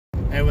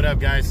Hey, what up,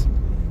 guys?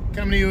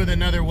 Coming to you with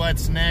another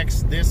What's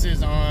Next. This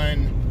is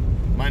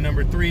on my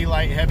number 3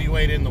 light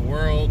heavyweight in the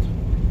world.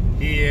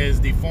 He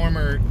is the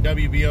former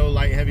WBO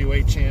light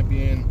heavyweight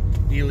champion,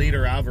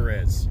 Eleider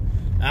Alvarez.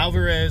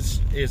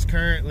 Alvarez is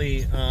currently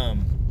in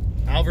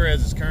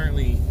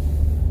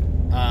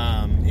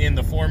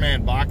the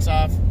 4-man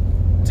box-off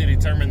to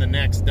determine the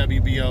next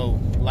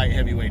WBO light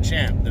heavyweight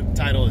champ. The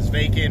title is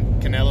vacant.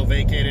 Canelo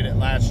vacated it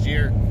last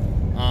year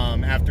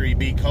after he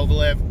beat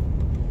Kovalev,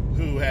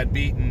 who had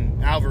beaten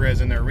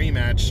Alvarez in their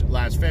rematch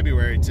last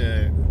February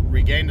to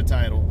regain the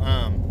title.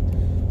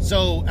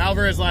 So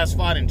Alvarez last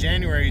fought in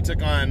January. He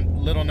took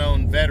on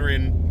little-known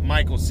veteran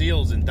Michael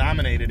Seals and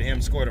dominated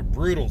him, scored a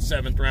brutal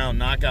 7th-round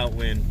knockout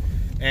win,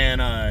 and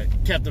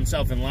kept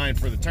himself in line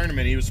for the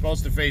tournament. He was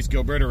supposed to face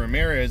Gilberto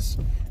Ramirez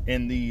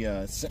in the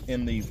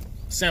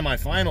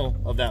semifinal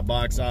of that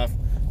box-off,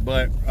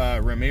 but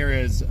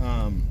Ramirez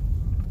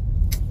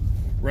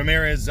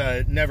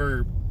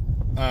never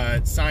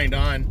signed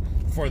on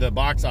for the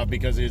box off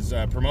because of his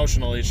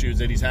promotional issues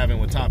that he's having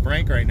with Top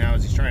Rank right now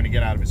as he's trying to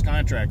get out of his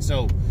contract.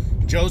 So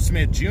Joe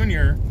Smith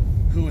Jr.,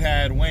 who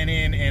had went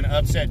in and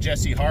upset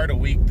Jesse Hart a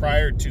week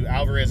prior to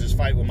Alvarez's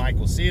fight with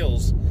Michael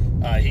Seals,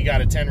 he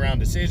got a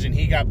 10-round decision.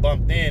 He got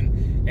bumped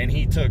in, and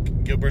he took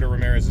Gilberto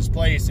Ramirez's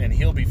place, and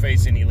he'll be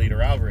facing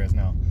Eleider Alvarez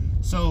now.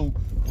 So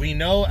we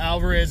know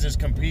Alvarez is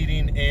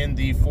competing in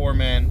the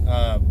 4-man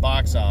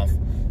box off.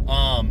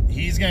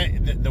 He's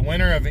the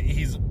winner of it.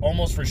 He's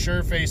almost for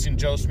sure facing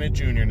Joe Smith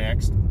Jr.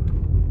 next.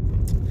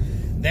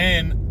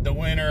 Then the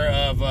winner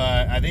of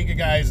I think a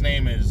guy's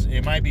name is,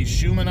 it might be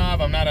Shumanov,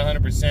 I'm not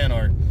 100%,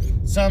 or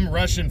some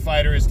Russian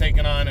fighter is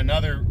taking on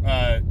another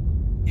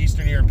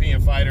Eastern European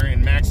fighter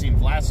in Maxim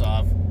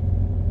Vlasov.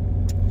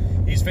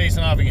 He's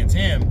facing off against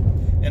him,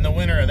 and the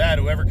winner of that,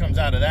 whoever comes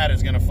out of that,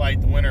 is going to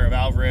fight the winner of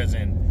Alvarez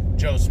and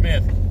Joe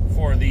Smith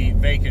for the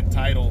vacant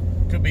title.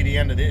 Could be the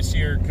end of this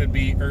year, could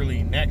be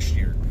early next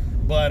year.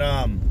 But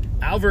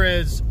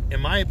Alvarez, in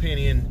my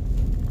opinion,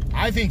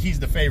 I think he's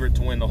the favorite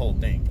to win the whole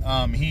thing.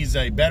 He's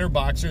a better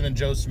boxer than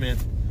Joe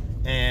Smith,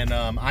 and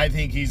I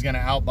think he's going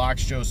to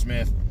outbox Joe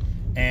Smith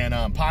and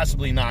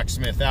possibly knock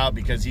Smith out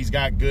because he's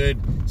got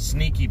good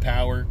sneaky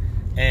power,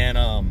 and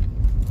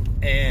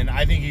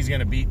I think he's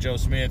going to beat Joe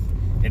Smith,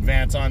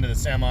 advance on to the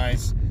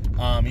semis.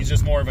 He's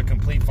just more of a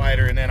complete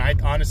fighter, and then I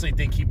honestly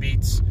think he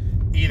beats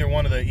either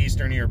one of the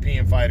Eastern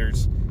European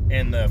fighters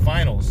in the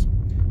finals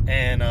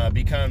and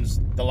becomes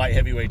the light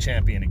heavyweight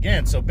champion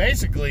again. So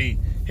basically,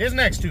 his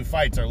next 2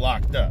 fights are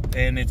locked up,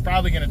 and it's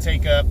probably going to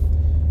take up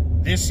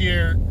this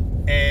year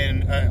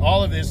and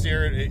all of this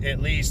year,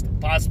 at least,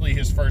 possibly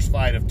his first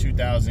fight of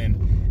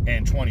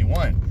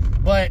 2021.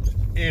 But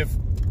if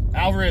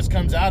Alvarez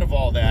comes out of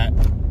all that,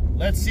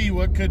 let's see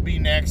what could be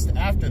next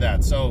after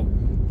that. So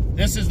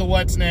this is the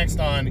What's Next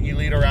on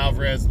Eleider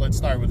Alvarez. Let's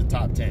start with the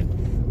top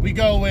 10. We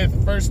go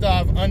with, first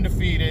off,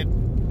 undefeated,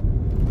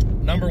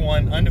 number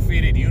 1,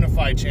 undefeated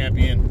unified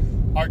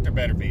champion, Artur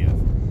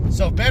Beterbiev.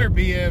 So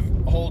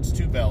Beterbiev holds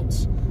 2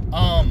 belts.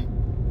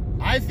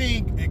 I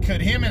think, could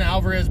him and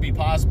Alvarez be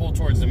possible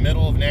towards the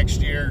middle of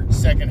next year,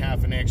 second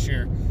half of next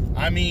year?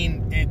 I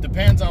mean, it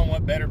depends on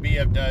what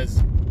Beterbiev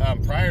does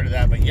prior to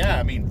that. But yeah,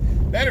 I mean,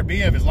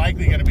 Beterbiev is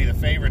likely going to be the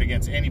favorite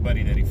against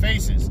anybody that he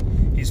faces.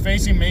 He's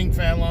facing Ming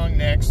Fanlong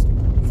next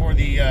for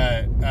the,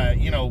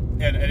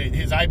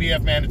 his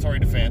IBF mandatory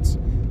defense.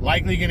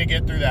 Likely going to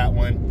get through that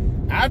one.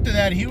 After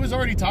that, he was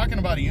already talking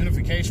about a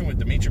unification with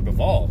Dimitri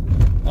Bivol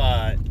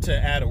to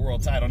add a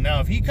world title.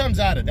 Now, if he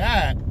comes out of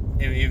that,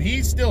 if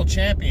he's still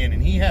champion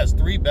and he has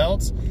 3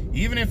 belts,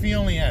 even if he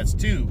only has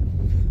 2,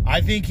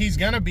 I think he's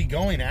going to be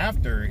going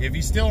after, if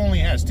he still only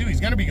has 2, he's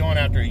going to be going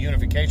after a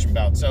unification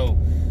bout. So,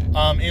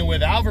 and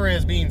with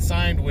Alvarez being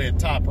signed with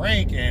Top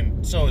Rank,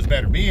 and so is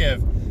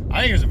Beterbiev,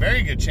 I think there's a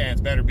very good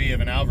chance Beterbiev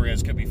and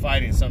Alvarez could be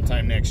fighting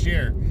sometime next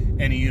year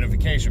in a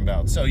unification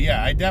bout. So,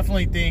 yeah, I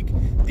definitely think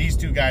these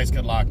 2 guys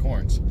could lock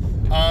horns.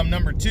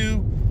 Number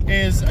 2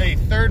 is a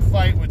 3rd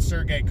fight with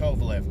Sergey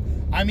Kovalev.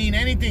 I mean,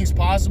 anything's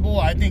possible.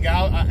 I think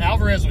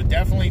Alvarez would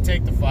definitely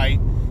take the fight.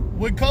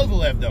 With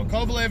Kovalev, though,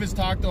 Kovalev has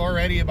talked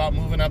already about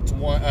moving up to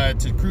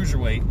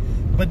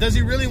cruiserweight. But does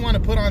he really want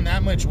to put on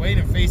that much weight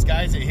and face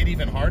guys that hit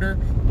even harder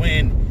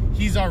when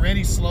he's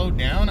already slowed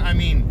down? I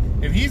mean,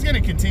 if he's going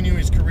to continue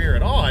his career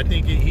at all, I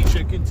think he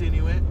should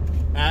continue it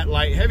at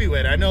light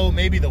heavyweight. I know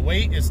maybe the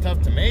weight is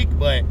tough to make,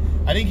 but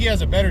I think he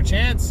has a better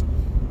chance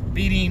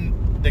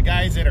beating the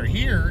guys that are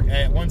here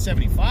at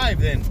 175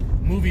 than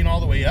moving all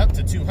the way up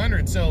to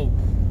 200. So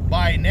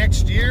by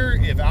next year,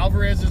 if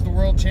Alvarez is the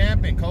world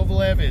champ and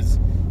Kovalev is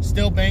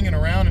still banging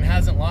around and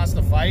hasn't lost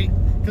a fight,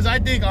 because I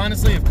think,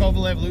 honestly, if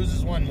Kovalev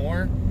loses one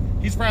more,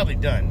 he's probably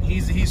done.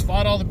 He's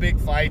fought all the big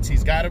fights.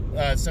 He's got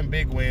some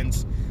big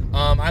wins.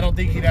 I don't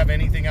think he'd have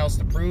anything else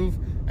to prove.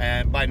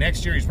 And by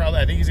next year, I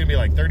think he's going to be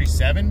like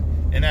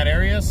 37 in that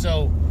area.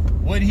 So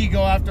would he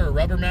go after a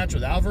rubber match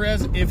with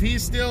Alvarez? If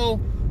he's still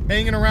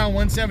banging around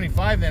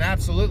 175, then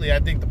absolutely, I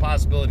think the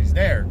possibility's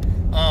there.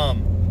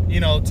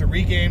 To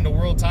regain the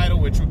world title,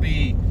 which would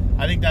be,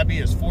 I think that'd be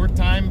his 4th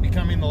time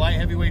becoming the light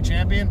heavyweight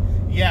champion.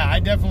 yeah, I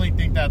definitely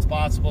think that's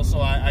possible. So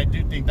I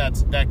do think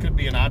that could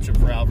be an option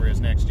for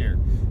Alvarez next year.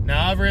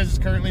 Now, Alvarez is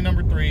currently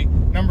number 3.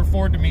 Number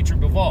 4, Dimitri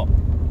Bivol.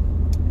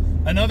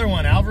 Another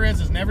one, Alvarez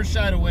has never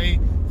shied away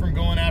from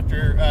going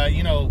after,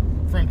 you know,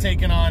 from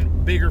taking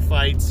on bigger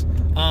fights.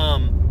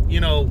 You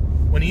know,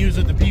 when he was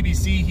at the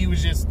PBC,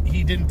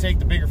 he didn't take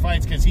the bigger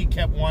fights because he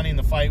kept wanting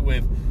the fight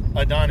with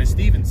Adonis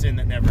Stevenson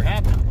that never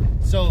happened.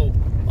 So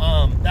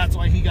that's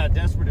why he got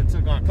desperate and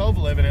took on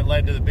Kovalev, and it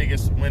led to the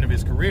biggest win of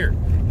his career.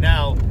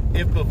 Now,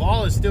 if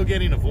Bivol is still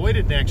getting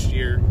avoided next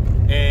year,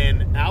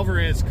 and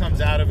Alvarez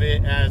comes out of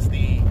it as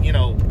the, you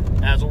know,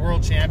 as a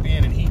world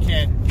champion, and he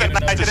can't get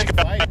another big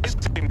fight.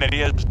 That he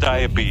has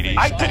diabetes.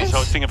 He's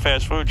hosting a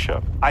fast food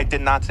show. I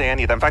did not say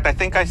any of that. In fact, I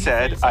think I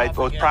said I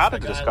was proud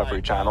of the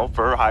Discovery Channel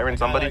for hiring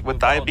somebody with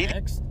diabetes.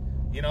 Next,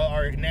 you know,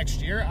 or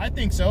next year, I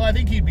think so. I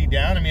think he'd be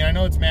down. I mean, I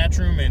know it's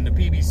Matchroom and the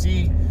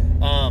PBC,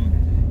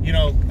 you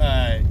know,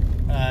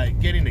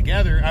 getting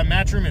together.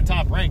 Matchroom and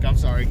Top Rank, I'm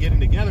sorry,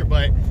 getting together.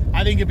 But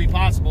I think it'd be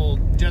possible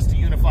just to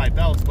unify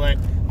belts. But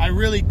I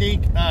really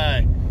think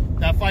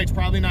that fight's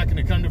probably not going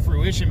to come to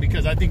fruition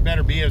because I think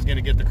Beterbiev is going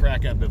to get the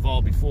crack at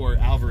Bivol before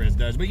Alvarez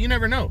does. But you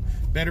never know.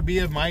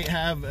 Beterbiev might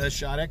have a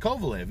shot at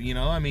Kovalev. You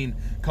know, I mean,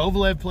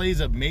 Kovalev plays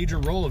a major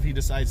role if he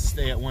decides to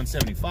stay at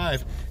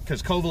 175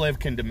 because Kovalev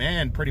can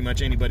demand pretty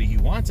much anybody he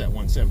wants at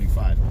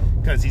 175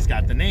 because he's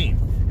got the name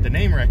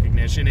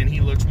recognition, and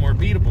he looks more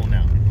beatable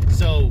now.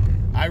 So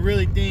I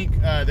really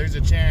think there's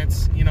a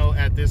chance, you know,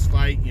 at this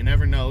fight. You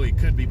never know. It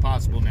could be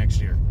possible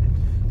next year.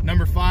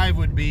 Number 5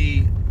 would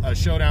be a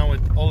showdown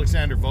with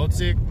Alexander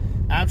Votzik.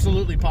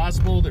 Absolutely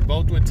possible. They're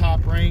both with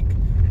Top Rank.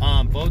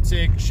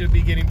 Votzik should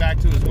be getting back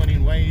to his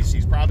winning ways.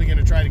 He's probably going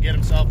to try to get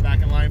himself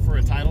back in line for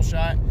a title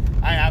shot.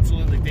 I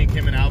absolutely think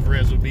him and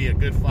Alvarez would be a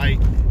good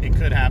fight. It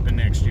could happen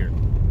next year.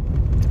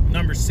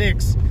 Number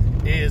 6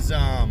 is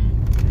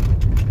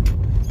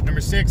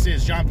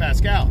Jean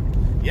Pascal.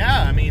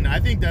 Yeah, I mean, I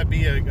think that'd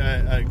be a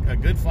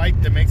good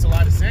fight that makes a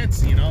lot of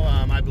sense. You know,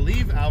 I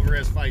believe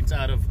Alvarez fights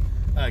out of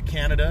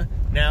Canada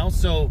now,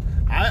 so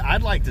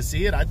I'd like to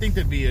see it. I think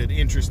that'd be an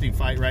interesting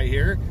fight right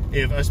here,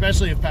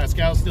 especially if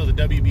Pascal's still the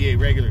WBA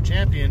regular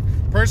champion.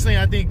 Personally,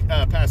 I think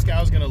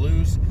Pascal's going to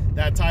lose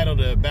that title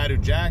to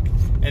Badu Jack,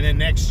 and then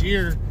next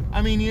year,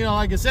 I mean, you know,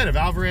 like I said, if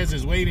Alvarez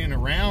is waiting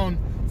around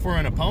for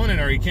an opponent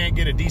or he can't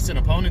get a decent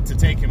opponent to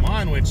take him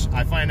on, which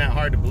I find that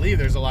hard to believe,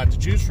 there's a lot to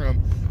choose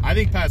from, I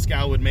think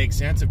Pascal would make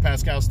sense if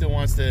Pascal still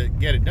wants to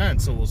get it done,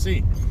 so we'll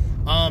see.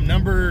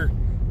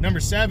 Number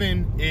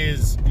 7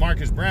 is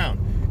Marcus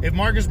Brown. If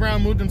Marcus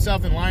Brown moved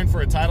himself in line for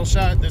a title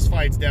shot, this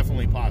fight's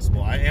definitely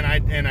possible.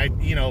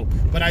 You know,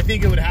 but I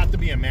think it would have to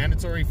be a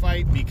mandatory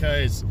fight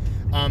because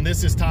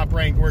this is Top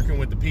Rank working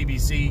with the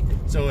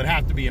PBC, so it'd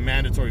have to be a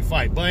mandatory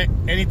fight. But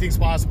anything's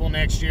possible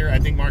next year. I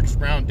think Marcus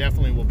Brown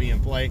definitely will be in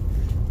play.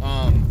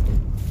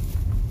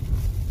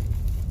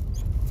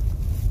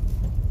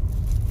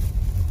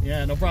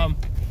 Yeah, no problem.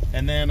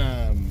 And then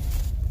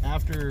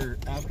after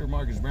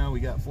Marcus Brown, we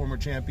got former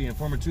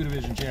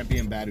 2-division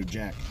champion Badu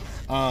Jack.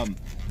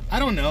 I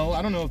don't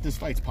know if this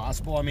fight's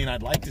possible. I mean,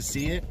 I'd like to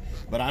see it,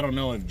 but I don't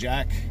know if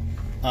Jack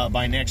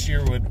by next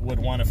year would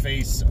want to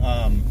face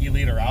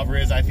Eleider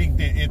Alvarez. I think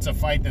that it's a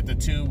fight that the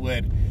two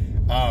would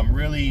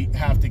really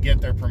have to get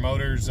their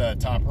promoters,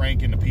 Top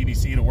Rank and the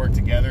PBC, to work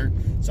together.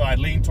 So I'd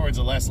lean towards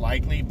a less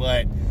likely,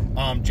 but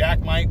Jack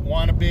might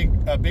want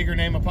a bigger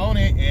name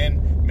opponent,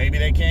 and maybe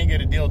they can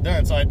get a deal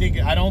done. So I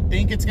don't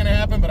think it's going to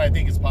happen, but I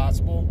think it's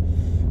possible.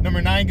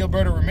 Number 9,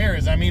 Gilberto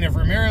Ramirez. I mean, if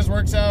Ramirez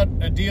works out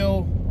a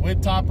deal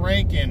with Top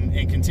Rank and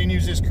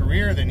continues his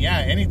career, then yeah,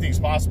 anything's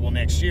possible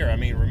next year. I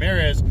mean,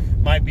 Ramirez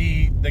might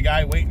be the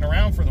guy waiting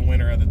around for the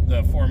winner of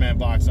the 4-man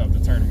box of the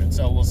tournament,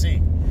 so we'll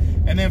see.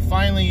 And then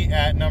finally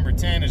at number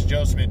 10 is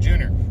Joe Smith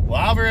Jr. Well,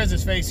 Alvarez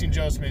is facing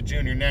Joe Smith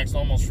Jr. next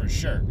almost for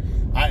sure.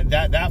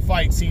 That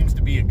fight seems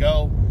to be a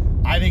go.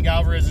 I think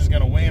Alvarez is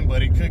going to win,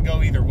 but it could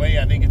go either way.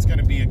 I think it's going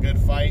to be a good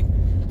fight.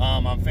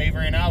 I'm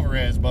favoring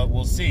Alvarez, but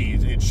we'll see.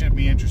 It should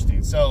be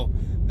interesting. So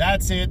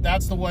that's it.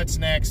 That's the what's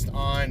next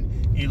on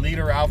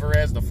Eleider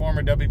Alvarez, the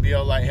former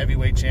WBO light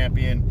heavyweight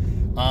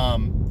champion.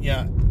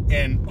 Yeah,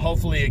 and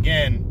hopefully,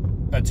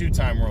 again, a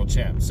 2-time world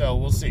champ. So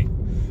we'll see.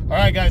 All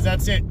right, guys,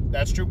 that's it.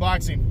 That's True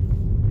Boxing.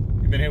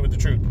 You've been hit with the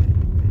truth.